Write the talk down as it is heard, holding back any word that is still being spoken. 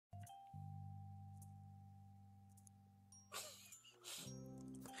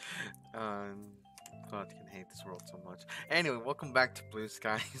Um, God, I can hate this world so much. Anyway, welcome back to Blue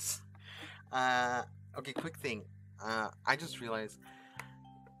Skies. Okay, quick thing. I just realized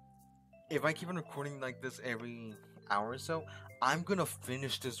if I keep on recording like this every hour or so, I'm gonna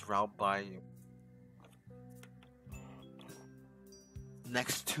finish this route by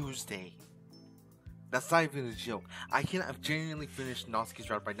next Tuesday. That's not even a joke. I can genuinely finish Natsuki's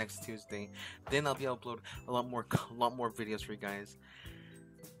route by next Tuesday. Then I'll be able to upload a lot more videos for you guys,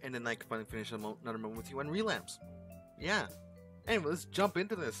 and then I can finally finish another moment with you and relapse. Yeah. Anyway, let's jump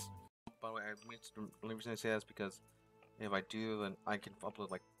into this. By the way, the only reason I say that is because if I do, then I can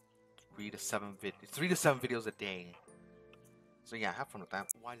upload like 3 to 7 videos a day. So yeah, have fun with that.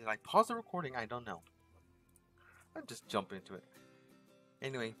 Why did I pause the recording? I don't know. I'll just jump into it.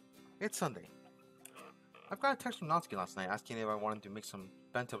 Anyway, it's Sunday. I've got a text from Natsuki last night asking if I wanted to make some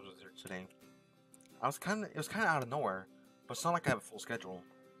bentos with her today. It was kind of out of nowhere, but it's not like I have a full schedule.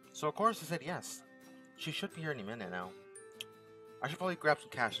 So of course I said yes. She should be here any minute now. I should probably grab some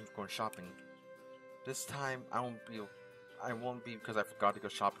cash and go shopping. This time I won't be because I forgot to go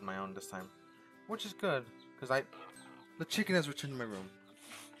shopping my own this time, which is good because the chicken has returned to my room.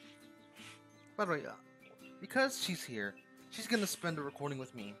 By the way, because she's here, she's gonna spend the recording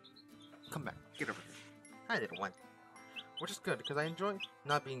with me. Come back, get over here. Hi, little one. Which is good because I enjoy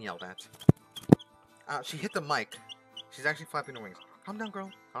not being yelled at. She hit the mic. She's actually flapping her wings. Calm down,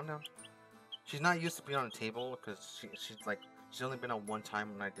 girl. Calm down. She's not used to being on a table because she's only been on one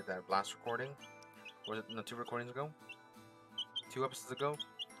time when I did that last recording. Was it 2 recordings ago? 2 episodes ago?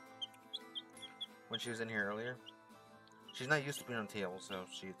 When she was in here earlier. She's not used to being on a table, so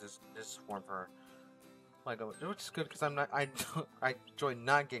this is form for her. Which is good because I enjoy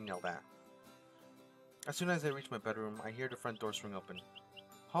not getting yelled at. As soon as I reach my bedroom, I hear the front door swing open.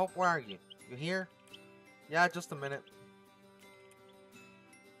 Hope, where are you? You here? Yeah, just a minute.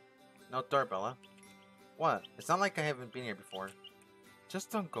 No doorbell. What? It's not like I haven't been here before. Just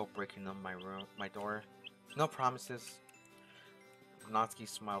don't go breaking on my door. No promises. Natsuki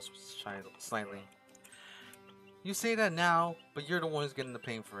smiles slightly. You say that now, but you're the one who's getting the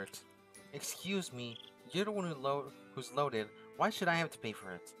pain for it. Excuse me, you're the one who's loaded. Why should I have to pay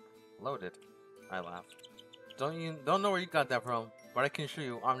for it? Loaded? I laugh. Don't know where you got that from, but I can assure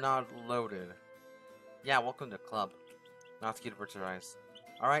you I'm not loaded. Yeah, welcome to the club. Natsuki diverts her eyes.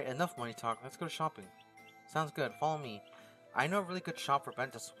 Alright, enough money talk. Let's go shopping. Sounds good. Follow me. I know a really good shop for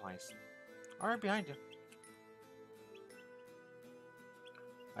bento supplies. Alright, behind you.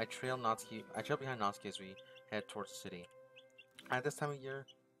 I trail behind Natsuki as we head towards the city. At this time of year,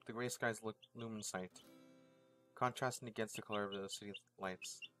 the gray skies loom in sight, contrasting against the color of the city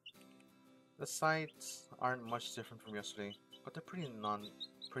lights. The sights aren't much different from yesterday, but they're pretty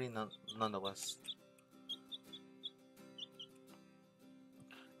nonetheless.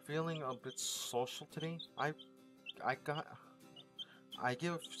 Feeling a bit social today, I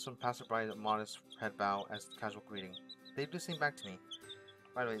give some passerby a modest head bow as casual greeting. They do the same back to me.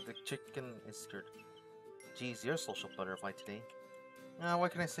 By the way, the chicken is scared. Geez, you're a social butterfly today.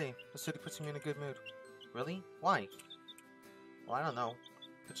 What can I say? The city puts me in a good mood. Really? Why? Well, I don't know.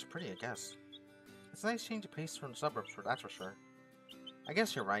 It's pretty, I guess. It's a nice change of pace from the suburbs, that's for sure. I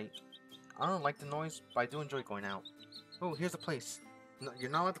guess you're right. I don't like the noise, but I do enjoy going out. Oh, here's the place. No, you're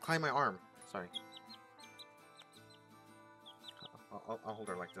not allowed to climb my arm. Sorry. I'll hold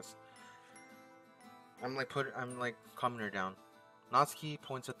her like this. I'm like calming her down. Natsuki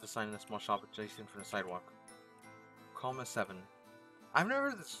points at the sign in a small shop adjacent from the sidewalk. Coma 7. I've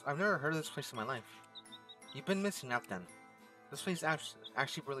never heard of this place in my life. You've been missing out then. This place is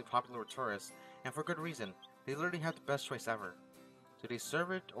actually really popular with tourists, and for good reason. They literally have the best choice ever. Do they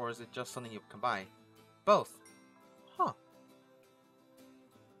serve it, or is it just something you can buy? Both. Huh.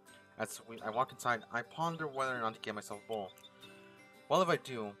 As I walk inside, I ponder whether or not to get myself a bowl. Well, if I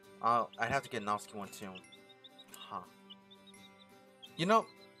do, I'd have to get Natsuki one too. Huh. You know,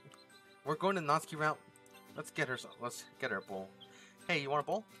 we're going to Natsuki route. Let's get her a bowl. Hey, you want a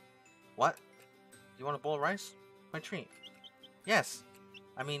bowl? What? You want a bowl of rice? My treat. Yes.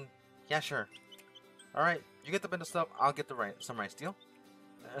 I mean, yeah, sure. Alright, you get the bento stuff, I'll get some rice. Deal?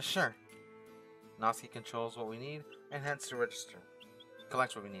 Sure. Natsuki controls what we need and heads to register.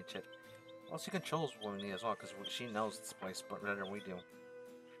 Collects what we need, shit. Well, she controls what we need as well, because she knows this place better than we do.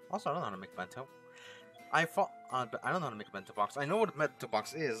 Also, I don't know how to make bento. I don't know how to make a bento box. I know what a bento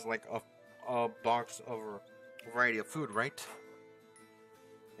box is, like a box of a variety of food, right?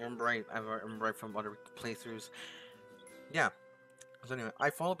 I'm right from other playthroughs. Yeah. So anyway, I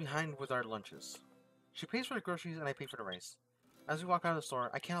follow behind with our lunches. She pays for the groceries and I pay for the rice. As we walk out of the store,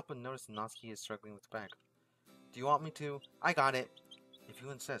 I can't help but notice that Natsuki is struggling with the bag. Do you want me to? I got it. If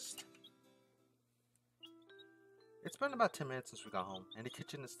you insist. It's been about 10 minutes since we got home, and the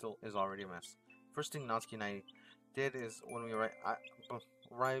kitchen is already a mess. First thing Natsuki and I did is when we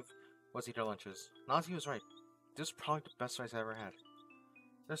arrived was eat our lunches. Natsuki was right. This was probably the best rice I ever had.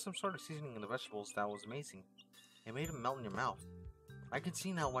 There's some sort of seasoning in the vegetables that was amazing. It made them melt in your mouth. I can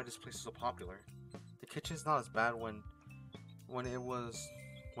see now why this place is so popular. The kitchen's not as bad when we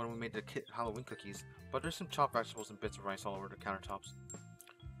made the Halloween cookies, but there's some chopped vegetables and bits of rice all over the countertops.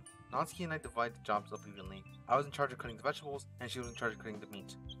 Natsuki and I divided the jobs up evenly. I was in charge of cutting the vegetables, and she was in charge of cutting the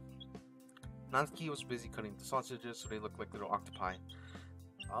meat. Natsuki was busy cutting the sausages so they looked like little octopi.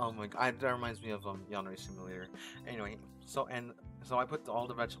 Oh my god, that reminds me of Yonari Simulator. Anyway, so I put all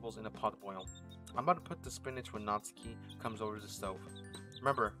the vegetables in a pot to boil. I'm about to put the spinach when Natsuki comes over to the stove.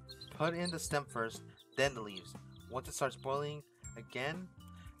 Remember, put in the stem first, then the leaves. Once it starts boiling again,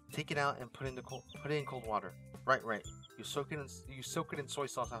 take it out and put it in cold water. Right. You soak it in soy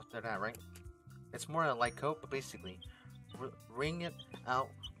sauce after that, right? It's more a light coat, but basically, wring it out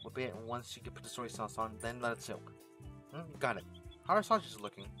a bit once you put the soy sauce on, then let it soak. You got it. How are sausages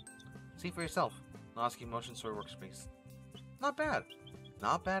looking? See for yourself. Natsuki motions to her workspace. Not bad.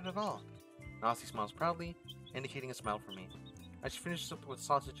 Not bad at all. Natsuki smiles proudly, indicating a smile for me. As she finishes up with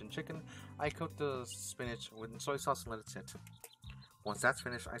sausage and chicken, I coat the spinach with soy sauce and let it sit. Once that's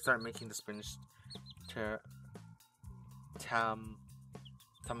finished, I start making the spinach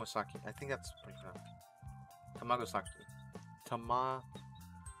tamosaki. I think that's pretty pronounced. Tamagosaki.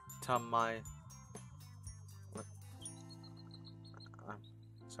 What?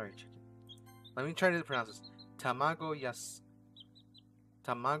 Sorry, chicken. Let me try to pronounce this. Tamagoyaki.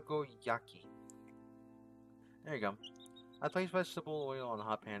 There you go. I place vegetable oil on the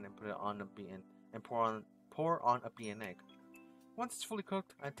hot pan and put it on a beaten and pour on a beaten egg. Once it's fully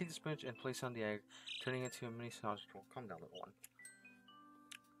cooked, I take the spinach and place it on the egg, turning it into a mini sausage roll. Calm down, little one.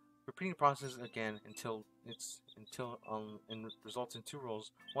 Repeating the process again until it results in 2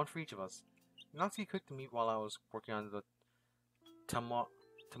 rolls, one for each of us. Natsuki cooked the meat while I was working on the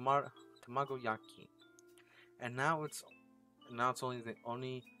tamagoyaki, and now it's only the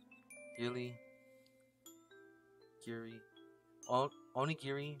onigiri,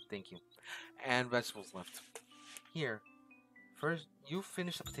 thank you, and vegetables left. Here, first you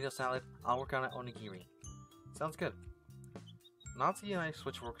finish the potato salad. I'll work on an onigiri. Sounds good. Natsuki and I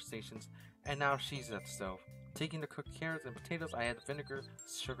switch workstations, and now she's at the stove. Taking the cooked carrots and potatoes, I add vinegar,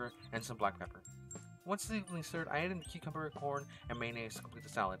 sugar, and some black pepper. Once it's evenly stirred, I add in the cucumber, corn, and mayonnaise to complete the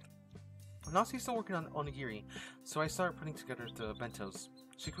salad. Natsuki's still working on onigiri, so I start putting together the bentos.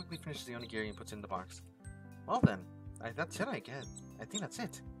 She quickly finishes the onigiri and puts it in the box. Well then, that's it I guess. I think that's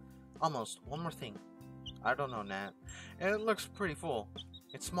it. Almost. One more thing. I don't know, Nat. It looks pretty full.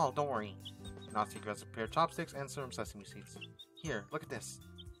 It's small, don't worry. Natsuki grabs a pair of chopsticks and some sesame seeds. Here, look at this.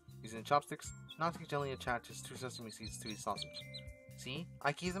 Using the chopsticks, Natsuki gently attaches 2 sesame seeds to each sausage. See?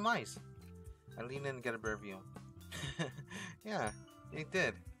 I keep them eyes. I lean in and get a better view. Yeah, it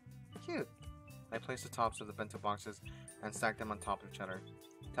did. Cute. I place the tops of the bento boxes and stack them on top of each other.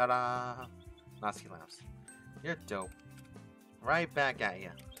 Ta-da! Natsuki laughs. You're dope. Right back at ya.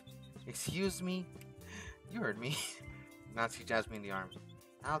 Excuse me? You heard me. Natsuki jabs me in the arm.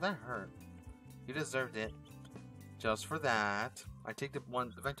 Ow, that hurt. You deserved it. Just for that, I take the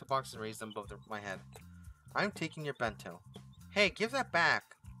bento box and raise them above my head. I'm taking your bento. Hey, give that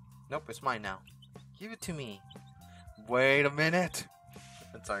back. Nope, it's mine now. Give it to me. Wait a minute.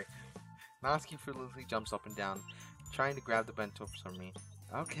 I'm sorry. Natsuki fearlessly jumps up and down, trying to grab the bento from me.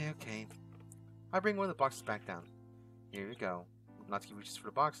 Okay. I bring one of the boxes back down. Here you go. Natsuki reaches for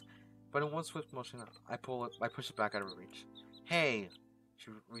the box, but in one swift motion, I push it back out of her reach. Hey!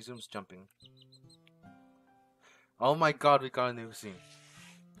 She resumes jumping. Oh my god, we got a new scene.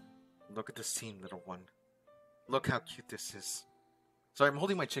 Look at this scene, little one. Look how cute this is. Sorry, I'm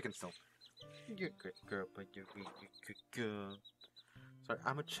holding my chicken still. You're a good girl, but you're good girl. Sorry,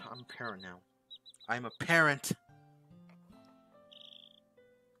 I'm a parent now. I'm a parent!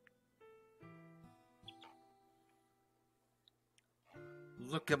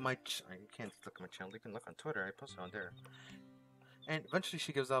 Look at my you can't look at my channel, you can look on Twitter, I posted on there. And eventually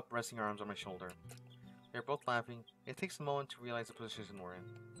she gives up, resting her arms on my shoulder. They're both laughing. It takes a moment to realize the position we're in.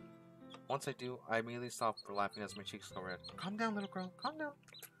 Once I do, I immediately stop for laughing as my cheeks go red. Calm down, little girl, calm down.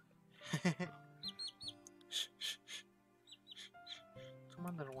 Shh. Come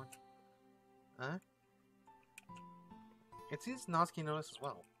on, little one. Huh? It seems Natsuki noticed as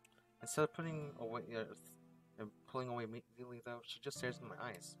well. Instead of pulling away immediately, though, she just stares in my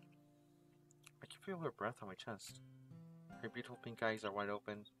eyes. I can feel her breath on my chest. Her beautiful pink eyes are wide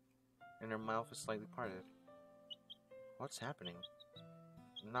open, and her mouth is slightly parted. What's happening?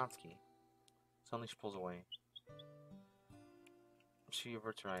 Natsuki. Suddenly she pulls away. She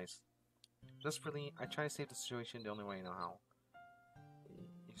averts her eyes. Desperately, I try to save the situation the only way I know how.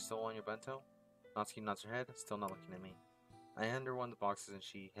 You still want your bento? Natsuki nods her head, still not looking at me. I hand her one of the boxes and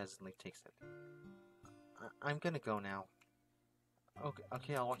she hesitantly takes it. I'm gonna go now.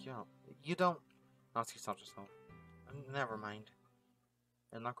 Okay, I'll walk you out. You don't... Natsuki stops herself. Never mind.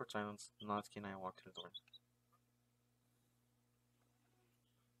 In awkward silence, Natsuki and I walk to the door.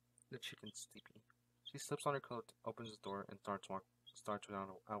 The chicken's sleepy. She slips on her coat, opens the door, and starts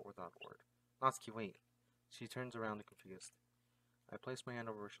out without a word. Natsuki, wait. She turns around and confused. I place my hand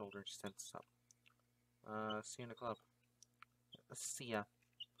over her shoulder and she stands up. See you in the club. See ya.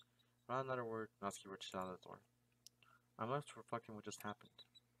 Without another word, Natsuki reaches out of the door. I'm left reflecting what just happened.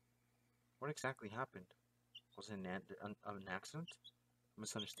 What exactly happened? Was it an accident? A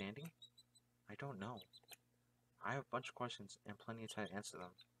misunderstanding? I don't know. I have a bunch of questions and plenty of time to answer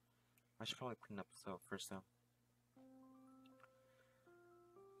them. I should probably clean up first though.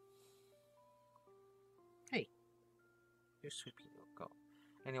 Hey. You're sweet people. Go.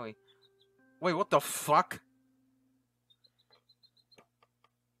 Anyway. Wait, what the fuck?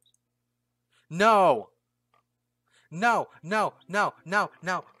 No! No! No! No! No!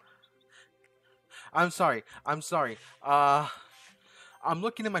 No! I'm sorry. I'm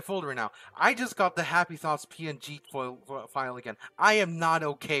looking in my folder right now. I just got the Happy Thoughts PNG file again. I am not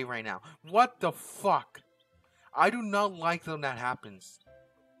okay right now. What the fuck? I do not like when that happens.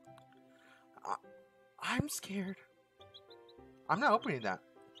 I'm scared. I'm not opening that.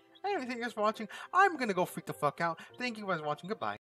 Anyway, thank you guys for watching. I'm gonna go freak the fuck out. Thank you guys for watching. Goodbye.